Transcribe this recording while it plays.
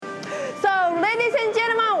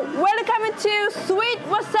to Sweet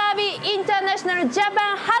Wasabi International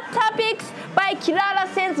Japan Hot Topics by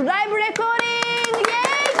Kirara Sen's live recording.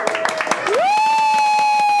 Yay!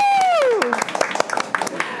 Woo!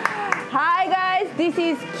 Hi guys, this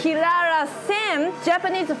is Kirara Sen,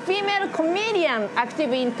 Japanese female comedian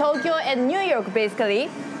active in Tokyo and New York basically.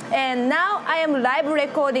 And now I am live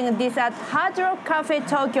recording this at Hard Rock Cafe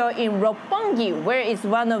Tokyo in Roppongi, where it's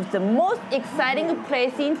one of the most exciting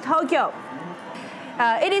places in Tokyo.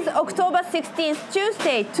 It is October 16th,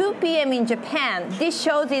 Tuesday, 2 p.m. in Japan. This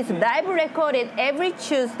show is live recorded every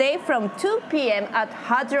Tuesday from 2 p.m. at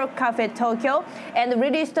Hard Rock Cafe Tokyo and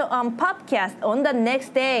released on podcast on the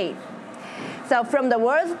next day. So from the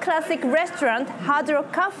world's classic restaurant, Hard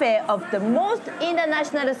Rock Cafe of the most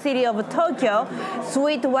international city of Tokyo,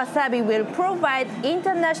 Sweet Wasabi will provide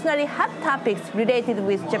internationally hot topics related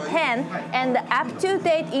with Japan and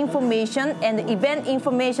up-to-date information and event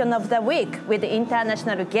information of the week with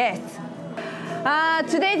international guests.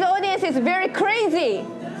 Today's audience is very crazy.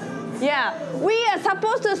 Yeah, we are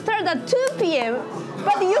supposed to start at 2 p.m.,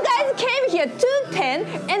 but you guys came here 2:10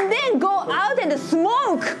 and then go out and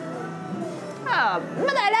smoke.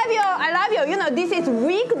 But I love you. You know, this is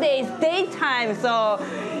weekdays, daytime, so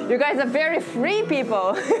you guys are very free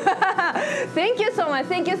people. Thank you so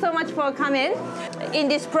much for coming. In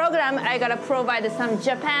this program, I gotta provide some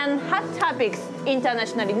Japan hot topics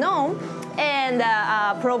internationally known and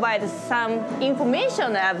provide some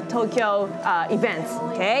information of Tokyo events,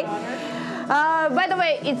 okay? By the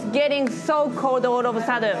way, it's getting so cold all of a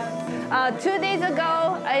sudden. 2 days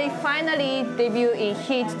ago, I finally debuted in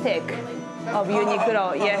Heat Tech of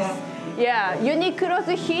Uniqlo, yes. Yeah, Uniqlo's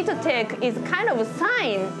Heat Tech is kind of a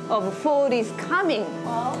sign of fall is coming.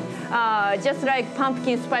 Just like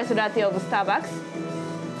pumpkin spice latte of Starbucks.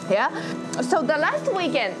 Yeah. So the last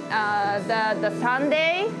weekend, the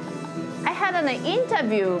Sunday, I had an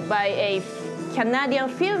interview by a Canadian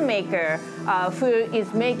filmmaker who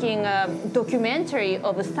is making a documentary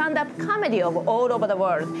of stand-up comedy of all over the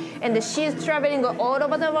world. And she's traveling all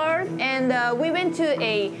over the world. And we went to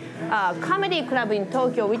a comedy club in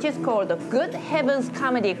Tokyo, which is called Good Heavens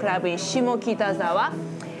Comedy Club in Shimokitazawa.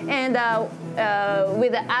 And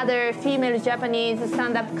with other female Japanese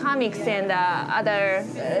stand-up comics and other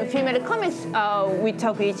female comics, we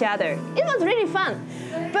talk to each other. It was really fun.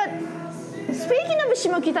 But speaking of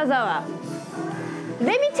Shimokitazawa,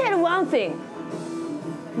 let me tell you one thing.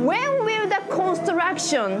 When will the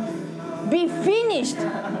construction be finished?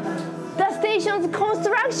 The station's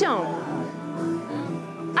construction.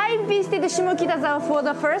 I visited Shimokitazawa for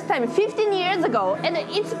the first time 15 years ago, and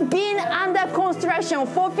it's been under construction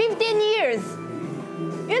for 15 years.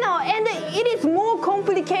 You know, and it is more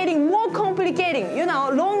complicating, you know,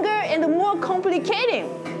 longer and more complicating.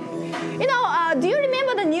 You know, do you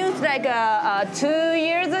remember the news like 2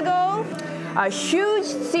 years ago? A huge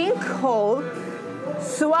sinkhole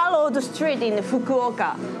swallowed the street in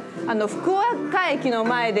Fukuoka. 福岡駅の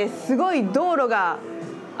前ですごい道路が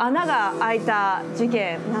穴が開いた事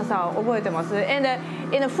件、皆さん覚えてます？ And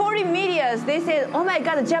in foreign media, they said, "Oh my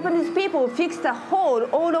God, Japanese people fixed the hole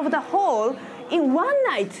all over the hole in one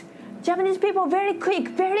night. Japanese people very quick,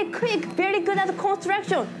 very good at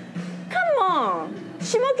construction." Come on,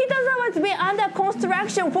 Shimokitazawa has been under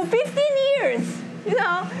construction for 15 years. You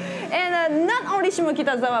know, and not only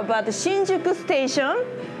Shimokitazawa, but Shinjuku Station,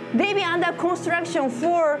 they've been under construction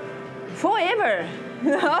for forever.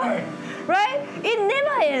 You know, right? It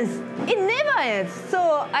never ends.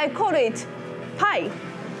 So I call it Pi,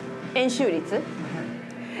 Enshuritsu.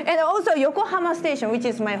 And also Yokohama Station, which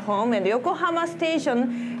is my home, and Yokohama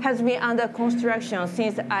Station has been under construction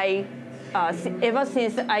since ever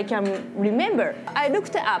since I can remember. I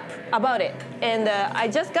looked up about it, and I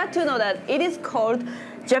just got to know that it is called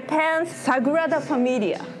Japan's Sagrada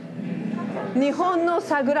Familia. 日本の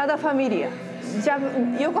Sagrada Familia.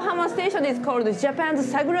 Yokohama Station is called Japan's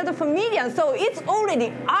Sagrada Familia, so it's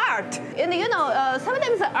already art. And you know,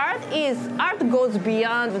 sometimes art goes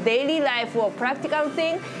beyond daily life or practical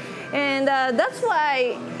thing, and that's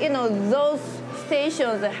why, you know, those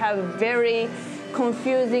stations have very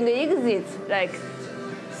confusing exits, like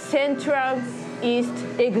central east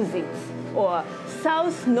exits or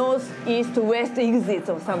south north east west exits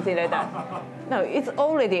or something like that. No, it's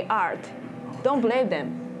already art. Don't blame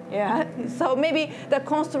them. Yeah. So maybe the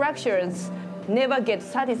constructors never get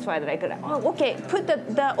satisfied. Like, oh, okay, put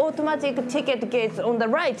the automatic ticket gates on the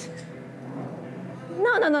right.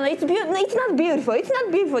 No. It's not beautiful. It's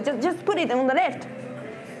not beautiful. Just put it on the left.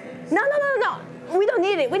 No. We don't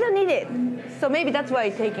need it. So maybe that's why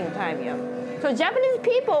it's taking time, yeah. So Japanese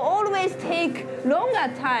people always take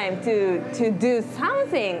longer time to do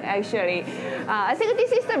something, actually. I think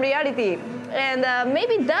this is the reality. And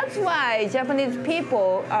maybe that's why Japanese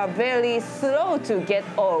people are very slow to get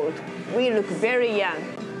old. We look very young.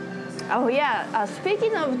 Oh yeah,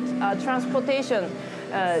 speaking of transportation,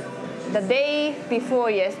 the day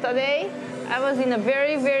before yesterday, I was in a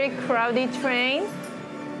very, very crowded train.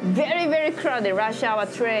 Very, very crowded rush hour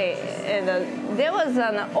train. And there was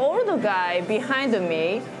an old guy behind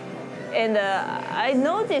me. And I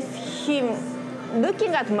noticed him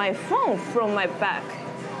looking at my phone from my back.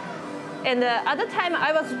 And at the time,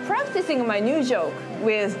 I was practicing my new joke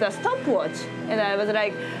with the stopwatch. And I was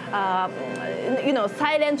like,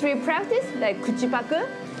 silently practice, like kuchipaku,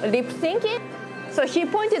 lip syncing. So he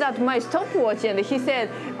pointed at my stopwatch and he said,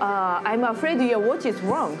 I'm afraid your watch is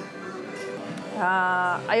wrong.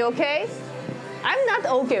 Are you okay? I'm not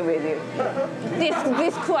okay with you.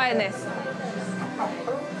 This quietness.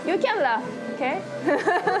 You can laugh, okay?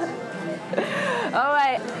 All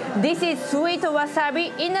right. This is Sweet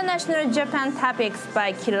Wasabi International Japan Topics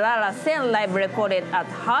by Kirara Sen, live recorded at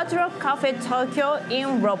Hard Rock Cafe Tokyo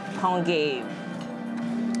in Roppongi.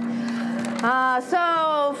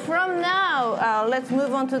 So from now, let's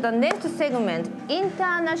move on to the next segment,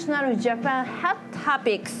 International Japan Hot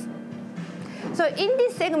Topics. So in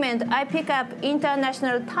this segment, I pick up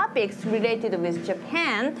international topics related with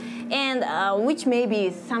Japan, and which may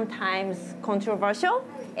be sometimes controversial,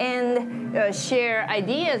 and share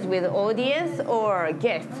ideas with audience or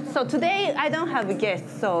guests. So today I don't have a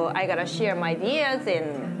guest, so I gotta share my ideas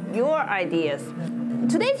and your ideas.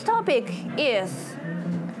 Today's topic is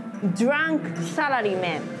drunk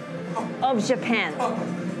salarymen of Japan.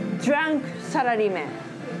 Drunk salarymen.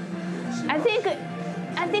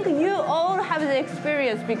 I think you all have the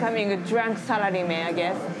experience becoming a drunk salaryman, I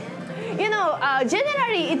guess.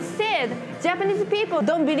 Generally it's said Japanese people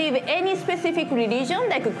don't believe any specific religion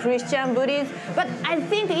like Christian, Buddhist, but I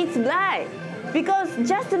think it's lie. Because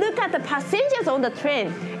just look at the passengers on the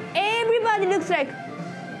train. Everybody looks like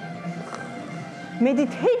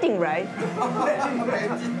meditating, right?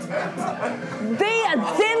 They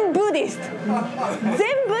are Zen Buddhist.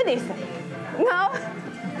 Zen Buddhist. No?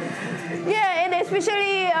 Yeah, and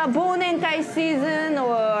especially Bonnenkai season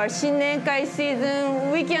or Shinnenkai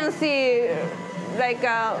season, we can see like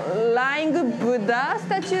lying Buddha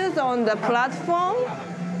statues on the platform.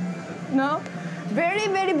 No? Very,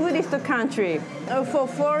 very Buddhist country. For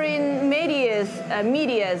foreign medias,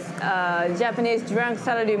 Japanese drunk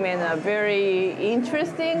salarymen are very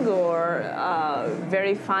interesting or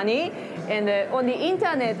very funny. And on the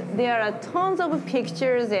internet, there are tons of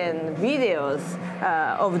pictures and videos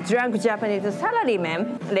of drunk Japanese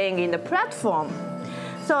salarymen laying in the platform.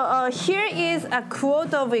 So here is a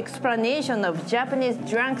quote of explanation of Japanese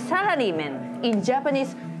drunk salarymen in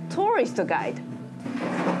Japanese tourist guide.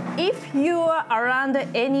 If you are around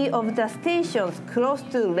any of the stations close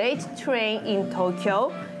to late train in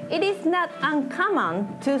Tokyo, it is not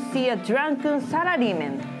uncommon to see a drunken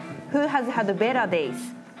salaryman who has had better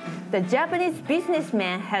days. The Japanese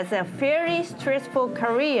businessman has a very stressful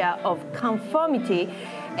career of conformity,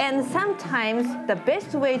 and sometimes the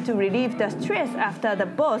best way to relieve the stress after the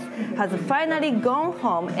boss has finally gone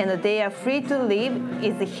home and they are free to leave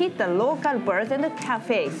is hit the local bars and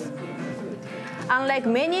cafes. Unlike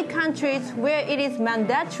many countries where it is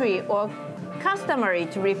mandatory or customary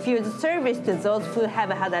to refuse service to those who have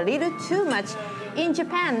had a little too much, in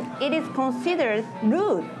Japan it is considered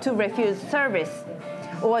rude to refuse service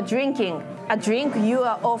or drinking a drink you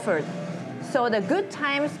are offered. So the good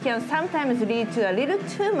times can sometimes lead to a little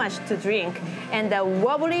too much to drink and a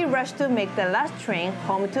wobbly rush to make the last train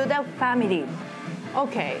home to the family.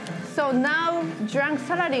 Okay, so now drunk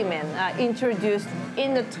salarymen are introduced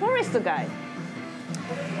in the tourist guide.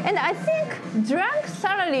 And I think drunk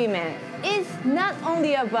salaryman is not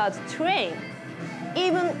only about train,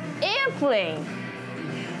 even airplane.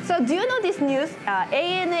 So do you know this news?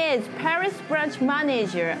 ANA's Paris branch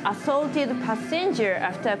manager assaulted passenger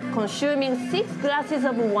after consuming 6 glasses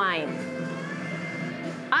of wine.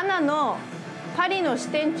 ANA のパリの支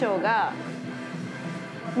店長が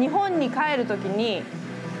日本に帰るときに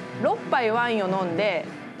6杯ワインを飲んで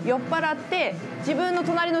酔っ払って自分の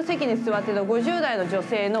隣の席に座ってた50代の女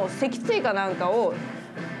性の脊椎かなんかを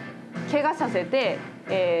怪我させて、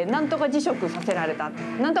なんとか辞職させられた。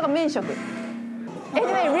なんとか免職。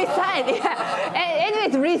Anyway, resigned. Yeah.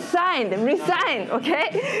 Anyways, resigned.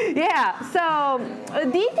 Okay. Yeah. So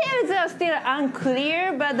details are still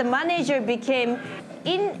unclear, but the manager became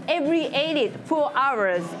inebriated 4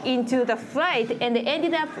 hours into the flight and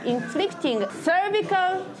ended up inflicting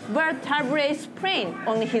cervical vertebrae sprain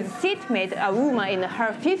on his seatmate, a woman in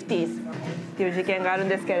her 50s. っていう事件があるん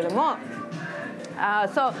ですけれども。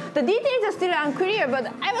So the details are still unclear, but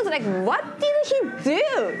I was like, what did he do?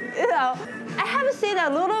 You know, I have seen a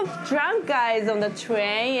lot of drunk guys on the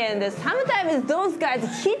train, and sometimes those guys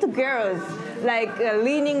hit girls, like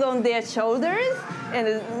leaning on their shoulders.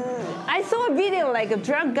 And I saw a video like a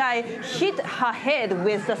drunk guy hit her head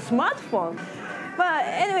with a smartphone. But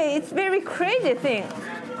anyway, it's very crazy thing.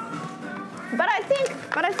 But I think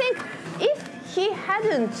if he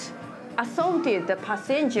hadn't assaulted the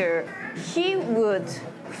passenger, he would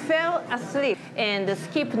fell asleep and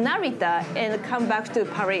skip Narita and come back to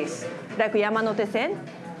Paris, like Yamanote Sen.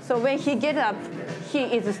 So when he get up, he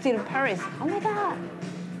is still Paris. Oh my God,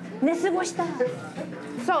 寝過ごした.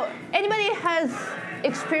 So anybody has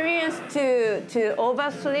experience to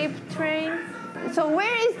oversleep train? So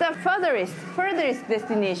where is the furthest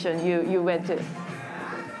destination you went to?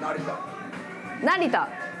 Narita.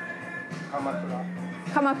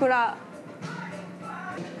 Kamakura.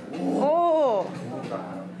 Oh.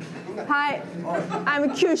 Hi, I'm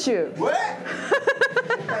Kyushu. What?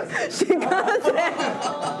 Shinkansen.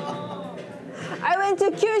 I went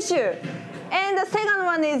to Kyushu. And the second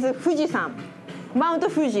one is Fujisan, Mount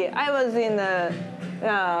Fuji. I was in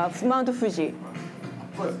Mount Fuji.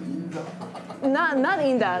 Not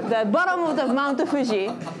in the bottom of the Mount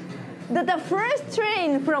Fuji. The first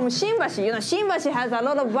train from Shinbashi, Shinbashi has a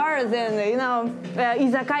lot of bars and,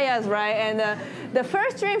 izakayas, right? And the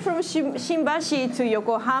first train from Shinbashi to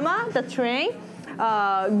Yokohama, the train,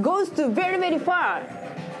 goes to very, very far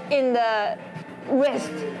in the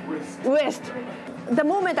west. The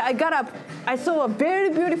moment I got up, I saw a very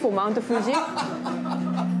beautiful Mount Fuji.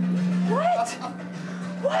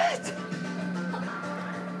 What?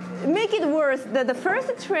 Make it worse that the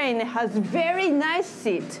first train has very nice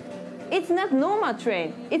seat. It's not normal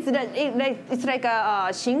train. It's like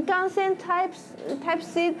a Shinkansen type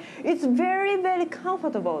seat. It's very, very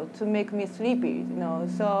comfortable to make me sleepy.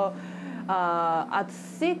 So at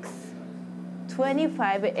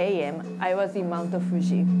 6:25 a.m. I was in Mount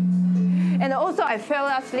Fuji. And also I fell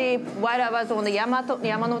asleep while I was on the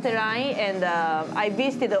Yamanote line, and I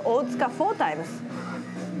visited Otsuka 4 times.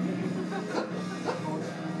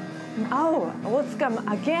 Oh, Otsuka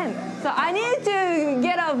again. So I need to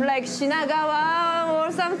get off like Shinagawa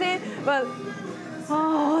or something, but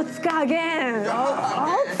Otsuka again.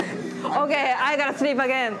 Okay, I gotta sleep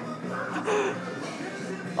again.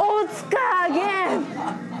 Otsuka again.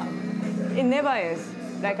 It never ends,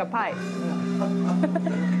 like a pie.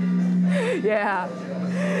 Yeah.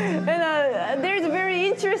 And there's a very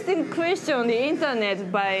interesting question on the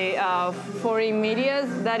internet by foreign media.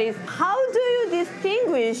 That is, how do you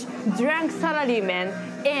distinguish drunk salarymen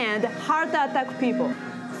and heart attack people?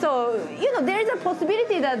 So, there's a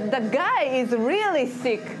possibility that the guy is really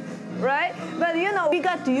sick, right? But, we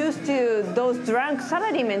got used to those drunk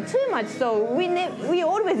salarymen too much, so we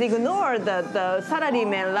always ignore the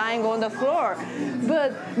salaryman lying on the floor.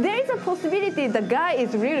 But there is a possibility the guy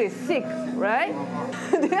is really sick, right?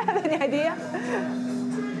 Do you have any idea?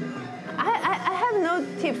 I have no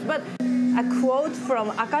tips, but a quote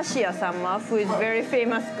from Akashia-sama, who is a very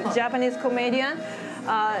famous Japanese comedian.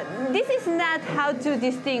 This is not how to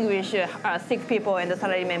distinguish sick people and the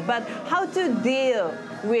salarymen, but how to deal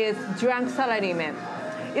with drunk salarymen.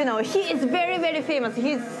 He is very, very famous.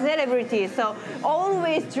 He's a celebrity, so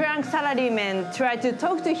always drunk salarymen try to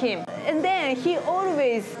talk to him. And then he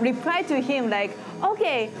always reply to him like,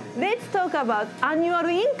 okay, let's talk about annual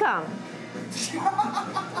income.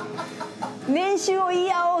 年収を言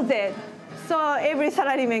い合おうぜ. So every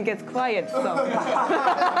salaryman gets quiet. So.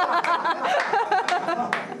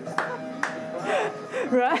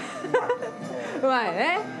 Right? Right,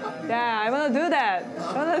 eh? Yeah, I want to do that.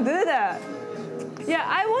 Yeah,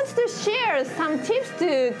 I want to share some tips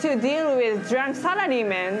to deal with drunk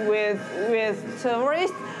salarymen, with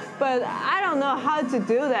tourists, but I don't know how to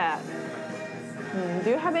do that. Do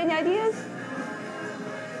you have any ideas?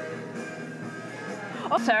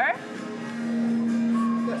 Oh, sir?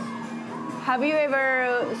 Have you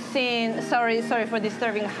ever seen, sorry for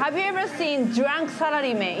disturbing, have you ever seen drunk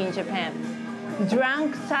salarymen in Japan?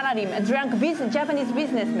 Drunk salarymen, Japanese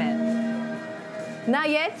businessmen? Not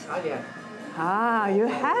yet? Not yet. You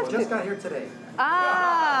have to. Just got here today.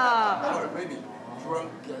 Or maybe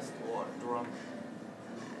drunk guest or drunk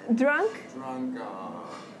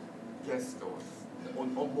guest or on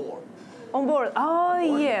board. On board. Oh,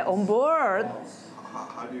 yeah, on board.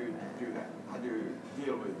 How do you do that? How do you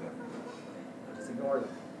deal with them? Just ignore them.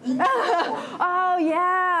 Oh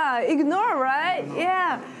yeah, ignore, right?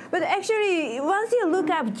 Yeah. But actually, once you look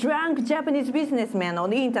up drunk Japanese businessmen on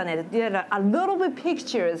the internet, there are a lot of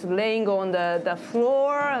pictures laying on the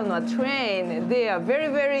floor on a train. They are very,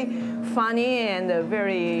 very funny and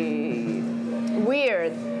very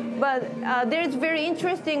weird. But there's very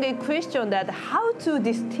interesting question that how to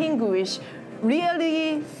distinguish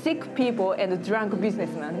really sick people and drunk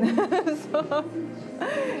businessmen. So,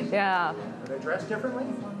 yeah. They dress differently?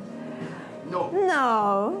 No.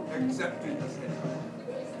 No. Exactly the same.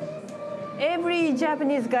 Every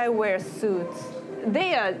Japanese guy wears suits.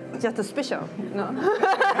 They are just special. No.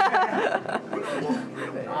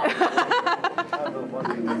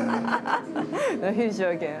 No, he's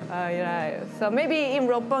joking. Yeah. So maybe in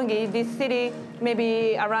Roppongi, this city,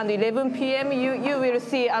 maybe around 11 p.m., you will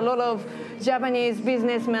see a lot of Japanese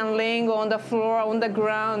businessmen laying on the floor, on the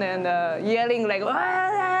ground, and yelling like,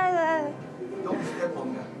 Don't step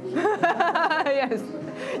on that. yes.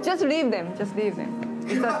 Just leave them. Just leave them.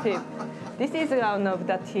 It's a tip. This is one of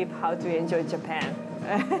the tip how to enjoy Japan.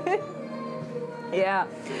 Yeah,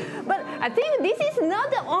 but I think this is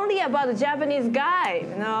not only about the Japanese guy.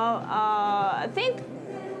 I think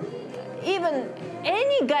even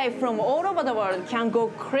any guy from all over the world can go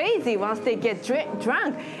crazy once they get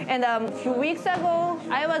drunk. And a few weeks ago,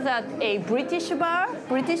 I was at a British pub,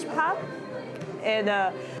 and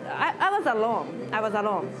I was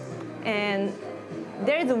alone. And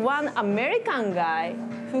there's one American guy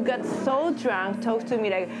who got so drunk, talked to me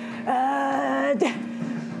like,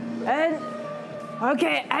 and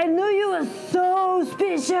okay, I knew you were so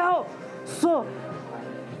special, so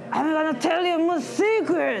I'm gonna tell you my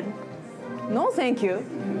secret. No, thank you.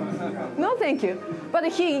 No, thank you. But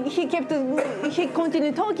he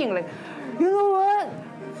continued talking like, you know what?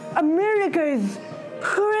 America is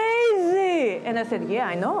crazy. And I said, yeah,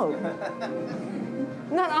 I know.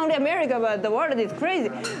 Not only America, but the world is crazy.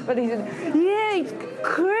 But he said, yeah, it's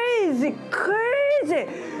crazy.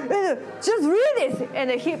 And just read this.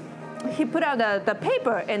 And he put out the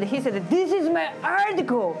paper and he said, this is my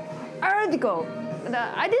article. And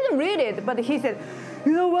I didn't read it, but he said,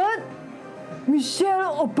 you know what?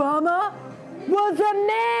 Michelle Obama was a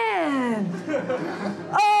man.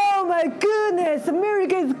 Oh my goodness,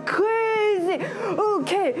 America is crazy.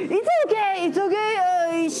 Okay, it's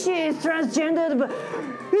okay. She is transgendered, but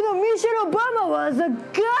Michelle Obama was a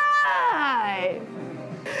guy.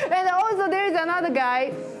 And also there is another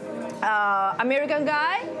guy, American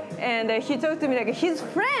guy, and he talked to me like his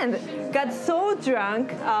friend got so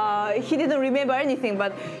drunk, he didn't remember anything,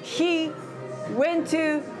 but he went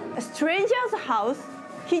to a stranger's house.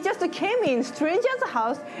 He just came in stranger's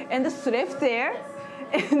house and slept there.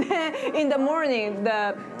 And then in the morning,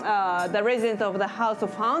 the resident of the house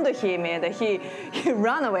found him and he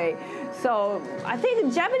ran away. So I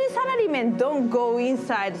think Japanese salarymen don't go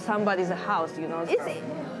inside somebody's house.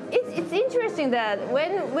 It's interesting that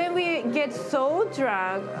when we get so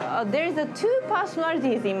drunk, there's two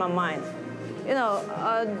personalities in my mind.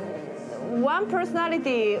 One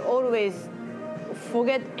personality always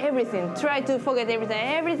forget everything, try to forget everything.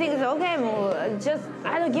 Everything is okay,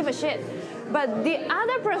 I don't give a shit. But the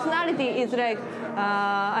other personality is like,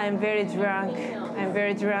 I'm very drunk,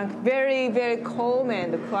 very, very calm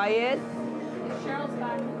and quiet.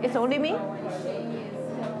 It's only me?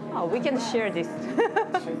 Oh, we can share this.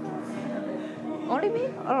 Only me?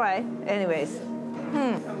 All right. Anyways.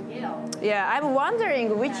 Yeah, I'm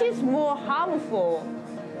wondering which is more harmful,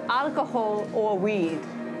 alcohol or weed?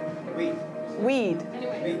 Weed.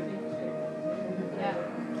 Yeah.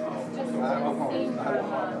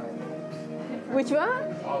 Which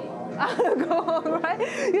one? Alcohol, right?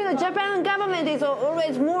 Japan government is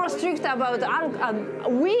always more strict about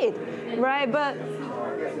weed, right? But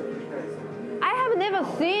I have never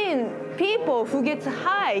seen people who get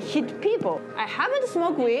high hit people. I haven't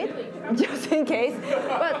smoked weed, just in case.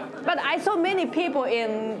 But I saw many people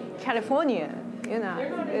in California.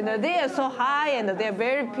 They are so high and they're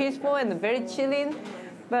very peaceful and very chilling.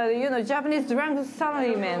 But Japanese drunk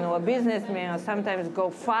salarymen or businessmen sometimes go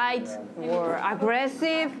fight or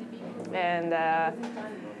aggressive and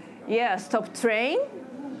stop train.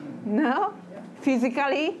 No,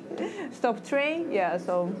 physically stop train. Yeah,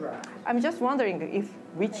 so I'm just wondering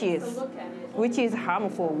which is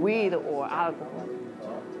harmful, weed or alcohol.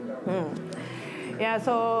 Yeah,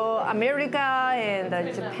 so America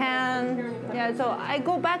and Japan. Yeah, so I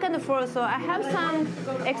go back and forth. So I have some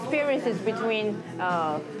experiences between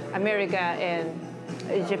America and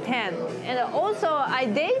Japan. And also I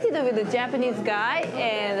dated with a Japanese guy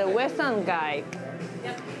and a Western guy.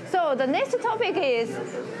 So the next topic is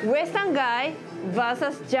Western guy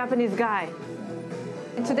versus Japanese guy.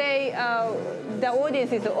 Today, the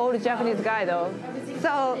audience is all Japanese guy though.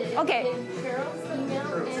 So, okay.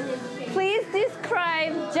 Please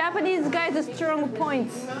describe Japanese guy's strong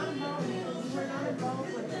points.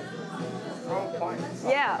 Strong point.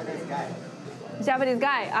 Yeah. Japanese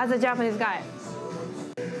guy, as a Japanese guy.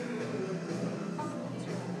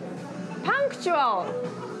 Punctual.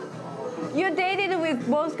 You dated with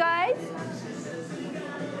both guys?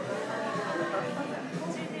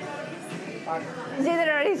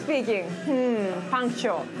 Generally speaking,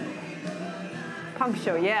 punctual.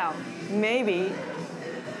 Punctual, yeah, maybe.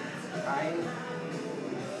 Kind.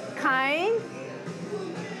 Kind?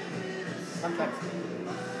 Sometimes.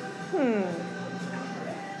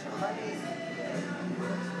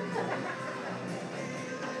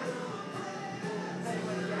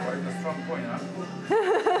 What is the strong point, huh?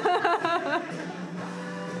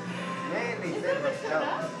 Mainly everybody job.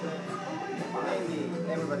 Mainly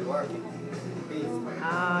everybody working. Peace.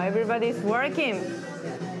 Everybody's working.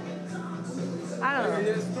 I don't know.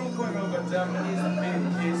 The strong point of the Japanese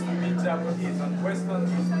is to be Japanese and Western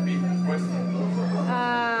is to be Western.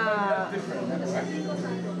 That's different, right?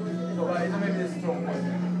 So it may be a strong point.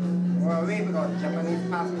 Well, we've got Japanese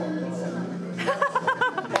passport.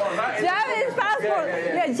 Japanese passport.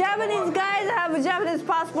 Yeah. Japanese guys have a Japanese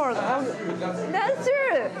passport. That's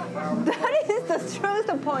true. That is the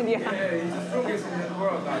strongest point. Yeah. Yeah, it's the strongest in the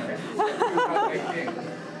world.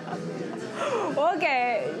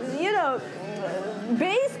 Okay,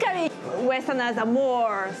 basically Westerners are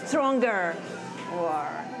more stronger or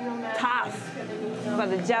tough, but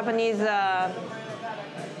the Japanese are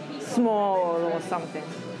small or something.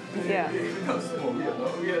 Yeah. We're not small, we are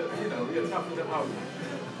tough as a house.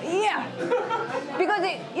 Yeah, because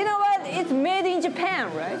you know what? It's made in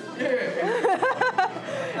Japan, right?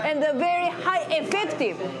 And they're very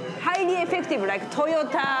highly effective, like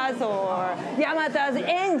Toyota's or Yamata's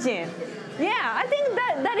engine. Yeah, I think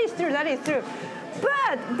that is true. That is true.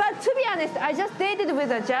 But to be honest, I just dated with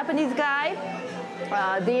a Japanese guy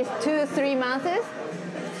these 2-3 months,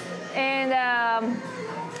 and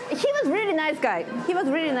he was really nice guy.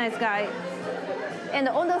 And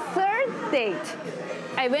on the third date,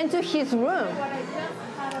 I went to his room,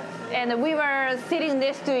 and we were sitting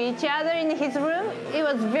next to each other in his room. It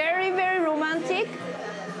was very, very romantic.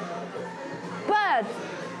 But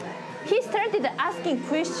he started asking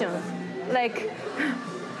questions like,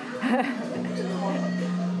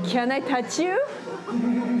 can I touch you?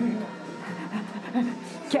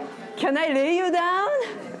 Can I lay you down?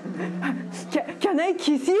 Can I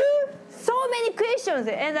kiss you? So many questions,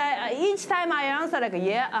 and each time I answer like,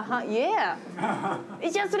 yeah.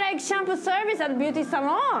 It's just like shampoo service at beauty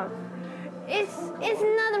salon. It's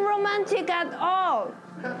not romantic at all,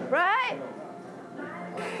 right?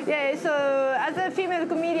 Yeah. So as a female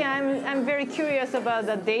comedian, I'm very curious about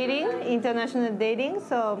the dating, international dating.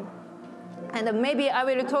 So, and maybe I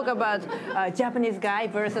will talk about Japanese guy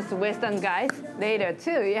versus Western guys later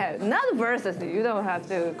too. Yeah, not versus. You don't have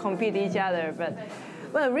to compete each other, but.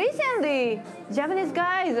 Well, recently, Japanese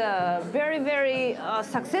guys are very, very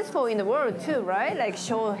successful in the world too, right? Like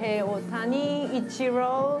Shohei Ohtani,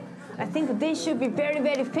 Ichiro. I think they should be very,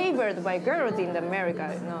 very favored by girls in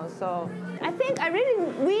America, So I think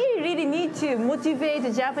we really need to motivate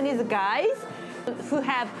Japanese guys who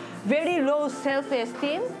have very low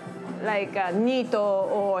self-esteem, like Nito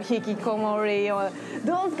or Hikikomori, or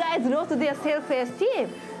those guys lost their self-esteem.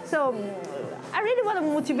 So I really want to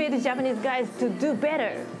motivate the Japanese guys to do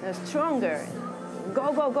better, stronger.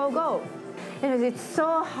 Go, go, go, go. It's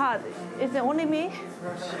so hot. Is it only me?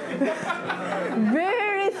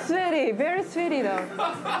 Very sweaty though.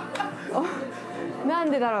 Oh, な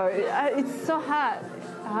んでだろう? It's so hot.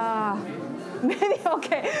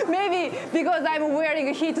 Maybe because I'm wearing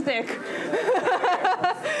a heat tech.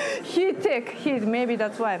 Heat, maybe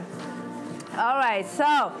that's why. All right,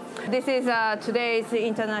 so this is today's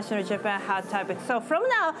International Japan Hot Topic. So from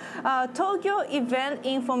now, Tokyo event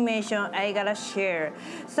information I gotta share.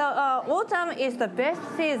 So autumn is the best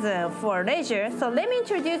season for leisure. So let me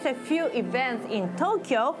introduce a few events in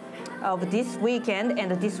Tokyo of this weekend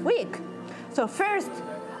and this week. So first,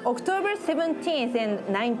 October 17th and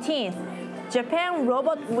 19th, Japan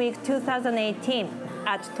Robot Week 2018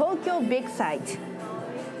 at Tokyo Big Sight.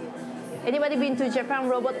 Anybody been to Japan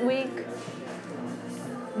Robot Week?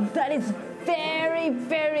 That is very,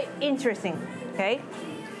 very interesting, okay?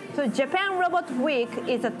 So Japan Robot Week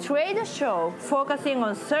is a trade show focusing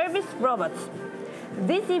on service robots.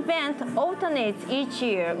 This event alternates each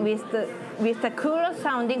year with the cooler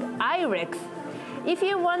sounding IREX. If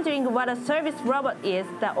you're wondering what a service robot is,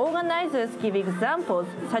 the organizers give examples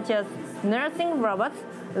such as nursing robots,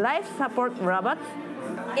 life support robots,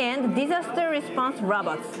 and disaster response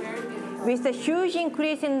robots. With the huge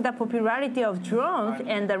increase in the popularity of drones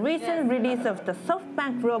and the recent release of the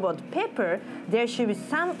SoftBank robot Pepper, there should be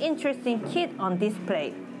some interesting kit on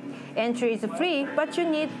display. Entry is free, but you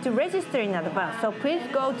need to register in advance, so please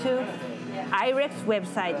go to IREX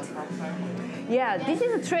website. Yeah, this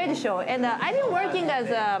is a trade show, and I've been working as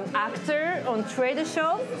an actor on trade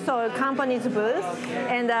show, so company's booth,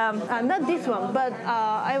 and not this one, but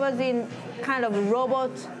I was in kind of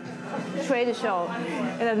robot trade show,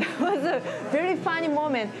 and it was a very funny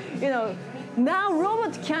moment. You know, now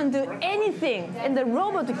robot can do anything, and the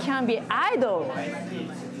robot can be idol.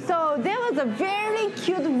 So there was a very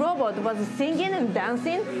cute robot was singing and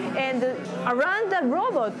dancing, and around the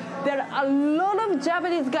robot there are a lot of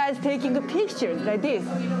Japanese guys taking pictures like this,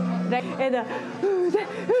 like and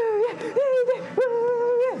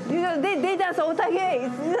you know they dance otage.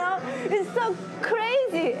 You know, it's so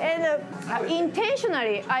crazy, and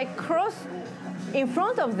intentionally I cross in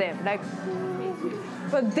front of them like.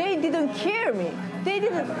 But they didn't care me. They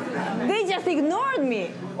just ignored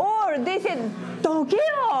me. Or they said, Tokyo,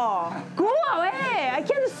 go away. I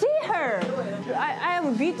can't see her. I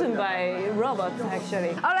am beaten by robots, actually.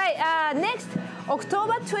 All right, next,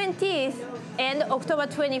 October 20th and October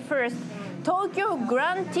 21st, Tokyo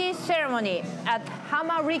Grand Tea Ceremony at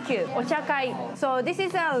Hamarikyu, Ochakai. So this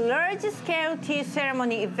is a large-scale tea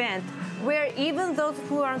ceremony event where even those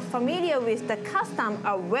who aren't familiar with the custom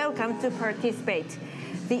are welcome to participate.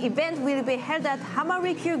 The event will be held at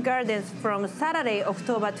Hamarikyu Gardens from Saturday,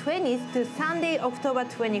 October 20th to Sunday, October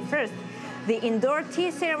 21st. The indoor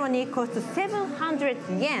tea ceremony costs 700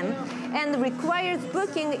 yen and requires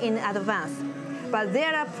booking in advance. But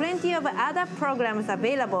there are plenty of other programs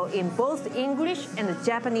available in both English and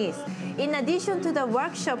Japanese. In addition to the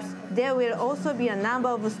workshops, there will also be a number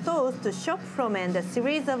of stalls to shop from and a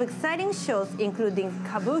series of exciting shows including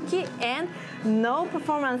kabuki and no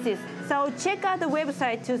performances. So check out the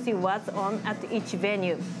website to see what's on at each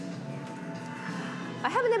venue. I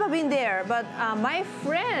have never been there, but my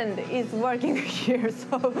friend is working here,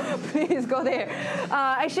 so please go there.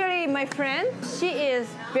 Actually, my friend, she is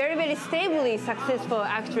very, very stably successful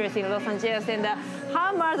actress in Los Angeles, and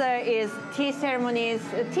her mother is tea ceremonies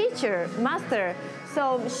teacher, master.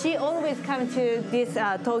 So she always comes to this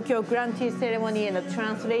Tokyo Grand Tea Ceremony and the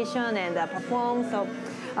translation and perform. So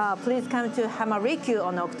please come to Hamarikyu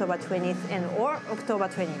on October 20th and or October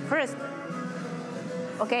 21st.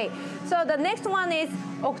 Okay, so the next one is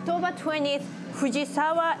October 20th,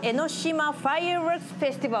 Fujisawa Enoshima Fireworks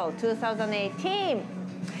Festival 2018.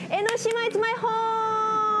 Enoshima is my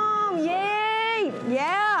home! Yay!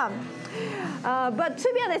 Yeah! But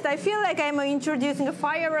to be honest, I feel like I'm introducing a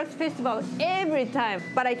fireworks festival every time,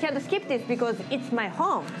 but I can't skip this because it's my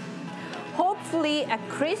home. Hopefully, a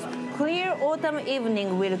crisp, clear autumn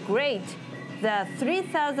evening will greet the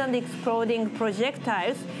 3,000 exploding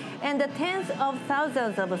projectiles and the tens of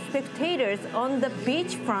thousands of spectators on the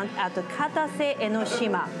beachfront at Katase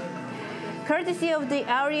Enoshima. Courtesy of the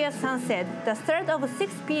earlier sunset, the start of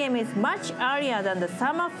 6 p.m. is much earlier than the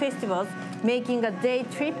summer festivals, making a day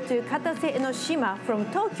trip to Katase Enoshima from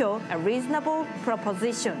Tokyo a reasonable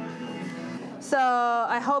proposition. So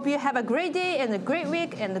I hope you have a great day and a great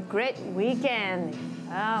week and a great weekend.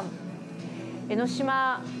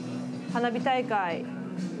 Enoshima Hanabi Taikai.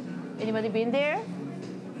 Anybody been there?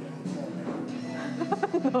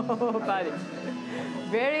 Nobody.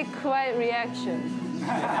 Very quiet reaction.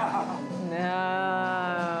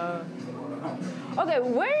 No. Okay,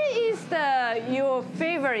 where is your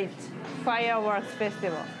favorite fireworks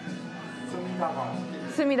festival?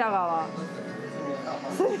 Sumidagawa.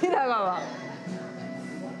 Sumidagawa.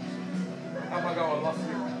 Tamagawa last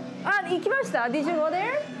week. 行きました? Did you go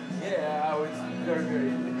there? Yeah, I was very,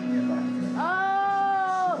 very nearby.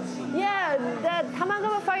 Oh, yeah, the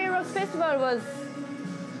Tamagawa Fireworks Festival was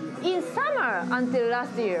in summer until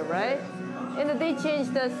last year, right? And they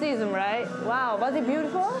changed the season, right? Wow, was it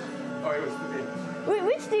beautiful? Oh, it was today.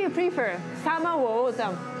 Which do you prefer, summer or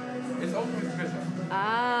autumn? It's always better.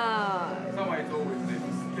 Ah, Summer is always the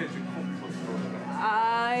schedule for sure.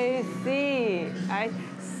 I see. I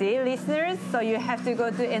see, listeners. So you have to go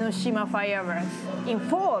to Enoshima Fireworks in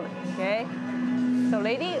fall, okay? So,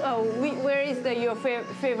 lady, where is your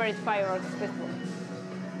favorite fireworks festival?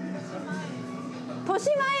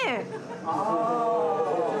 Toshimae.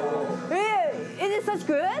 Oh. Is it such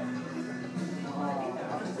good?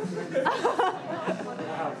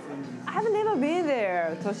 I have never been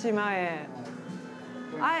there, Toshimae.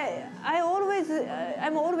 I'm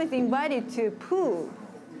always invited to pool,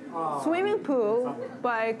 swimming pool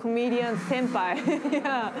by comedian senpai.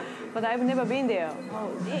 Yeah, but I've never been there.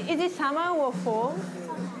 Oh, is it summer or fall?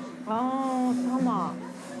 Oh, summer.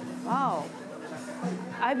 Wow.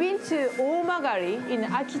 I've been to Omagari in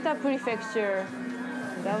Akita Prefecture.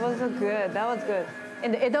 That was good.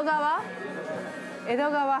 And Edogawa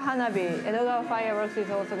Hanabi, Edogawa fireworks is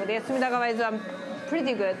also good. Yes, Sumidagawa is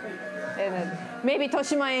pretty good. And maybe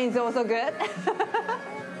Toshimaen is also good.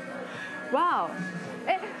 Wow.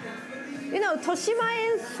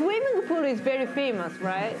 Toshimaen swimming pool is very famous,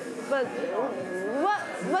 right? But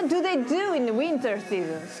what do they do in the winter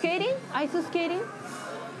season? Skating? Ice skating?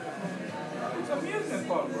 It's an amusement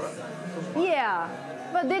park, right? Yeah,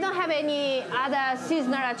 but they don't have any other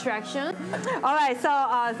seasonal attraction. All right, so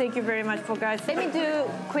thank you very much for guys. Let me do a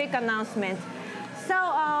quick announcement. So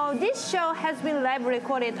this show has been live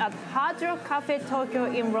recorded at Hard Rock Cafe Tokyo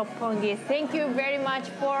in Roppongi. Thank you very much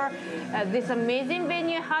for this amazing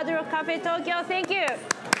venue, Hard Rock Cafe Tokyo. Thank you.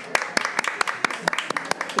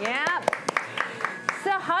 Yeah.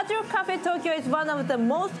 So Hard Rock Cafe Tokyo is one of the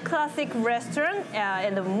most classic restaurants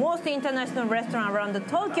and the most international restaurant around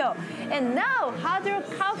Tokyo. And now Hard Rock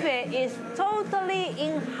Cafe is totally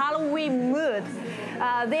in Halloween mood.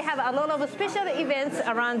 They have a lot of special events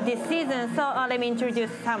around this season. So let me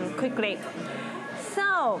introduce some quickly.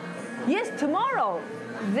 So yes, tomorrow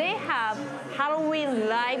they have Halloween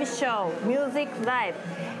live show, music live.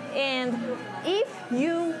 And if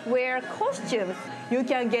you wear costumes, you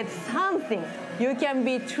can get something. You can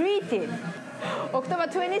be treated. October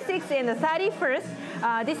 26th and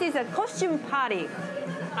 31st, this is a costume party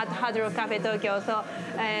at Hard Rock Cafe Tokyo. So,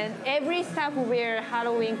 and every staff wear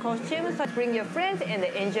Halloween costumes. So bring your friends and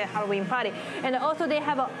enjoy Halloween party. And also they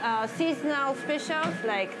have seasonal specials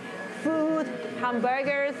like food,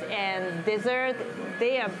 hamburgers, and dessert.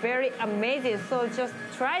 They are very amazing. So just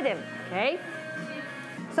try them, okay?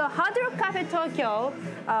 So Hard Rock Cafe Tokyo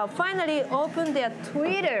finally opened their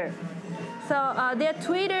Twitter. So their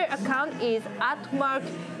Twitter account is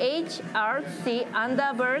 @HRC_TYO.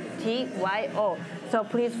 So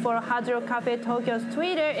please follow Hard Rock Cafe Tokyo's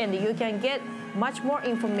Twitter and you can get much more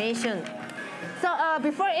information. So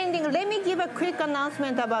before ending, let me give a quick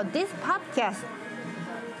announcement about this podcast.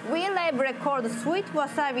 We live record Sweet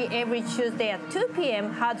Wasabi every Tuesday at 2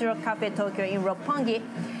 p.m. Hard Rock Cafe Tokyo in Roppongi.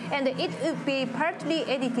 And it will be partly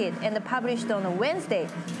edited and published on a Wednesday.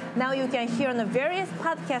 Now you can hear on the various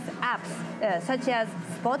podcast apps such as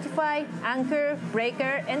Spotify, Anchor,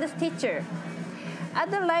 Breaker, and Stitcher. At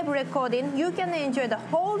the live recording, you can enjoy the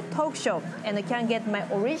whole talk show and can get my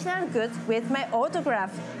original goods with my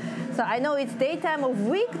autograph. So I know it's daytime of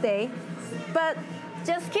weekday, but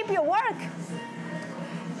just keep your work.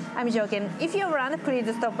 I'm joking. If you're around, please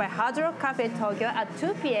stop by Hard Rock Cafe Tokyo at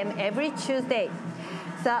 2 p.m. every Tuesday.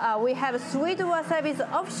 So we have Sweet Wasabi's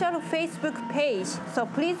official Facebook page. So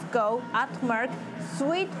please go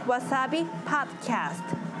 @Sweet Wasabi Podcast.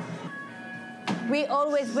 We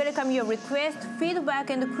always welcome your requests, feedback,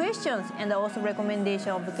 and questions, and also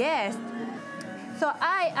recommendation of guests. So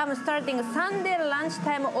I am starting Sunday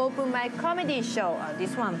lunchtime open mic comedy show.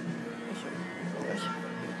 This one.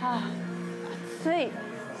 Sweet.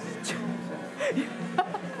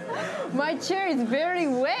 My chair is very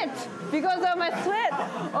wet because of my sweat.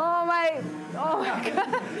 Oh my god.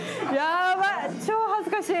 やばい、超恥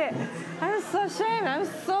ずかしい. I'm so ashamed. I'm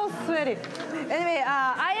so sweaty. Anyway,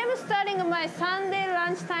 I am starting my Sunday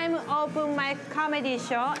lunchtime open mic comedy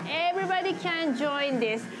show. Everybody can join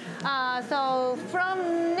this. So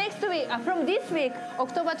from this week,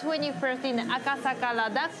 October 21st in Akasaka,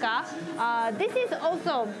 Ladaka, this is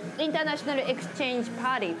also International Exchange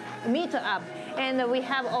Party meetup. And we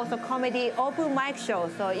have also comedy open mic show.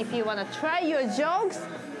 So if you want to try your jokes,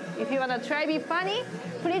 if you want to try be funny,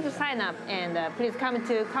 please sign up and please come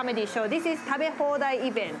to comedy show. This is Tabe Hodai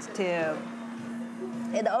event too.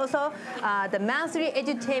 And also, the monthly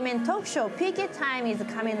edutainment talk show PK Time is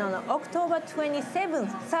coming on October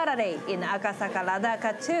 27th, Saturday in Akasaka,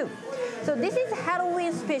 Ladaka too. So this is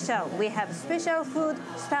Halloween special. We have special food,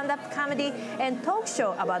 stand-up comedy, and talk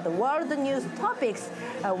show about the world news topics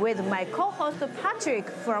with my co-host Patrick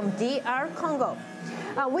from DR Congo.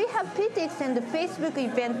 We have PTX and the Facebook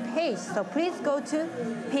event page, so please go to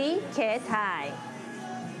PK Time.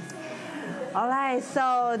 All right,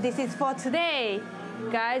 so this is for today.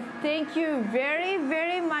 Guys, thank you very,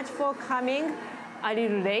 very much for coming a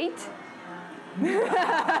little late.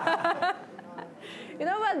 You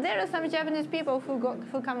know what? There are some Japanese people who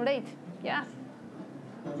come late. Yeah.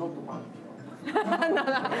 No,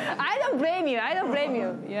 I don't blame you.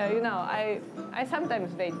 Yeah, you know, I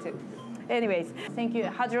sometimes late too. Anyways, thank you,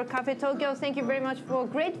 Hard Rock Cafe Tokyo. Thank you very much for a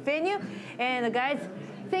great venue. And guys,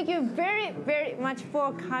 thank you very, very much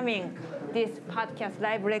for coming. this podcast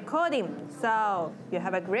live recording. So you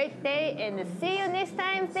have a great day and see you next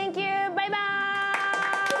time. Thank you. Bye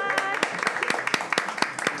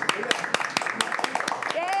bye.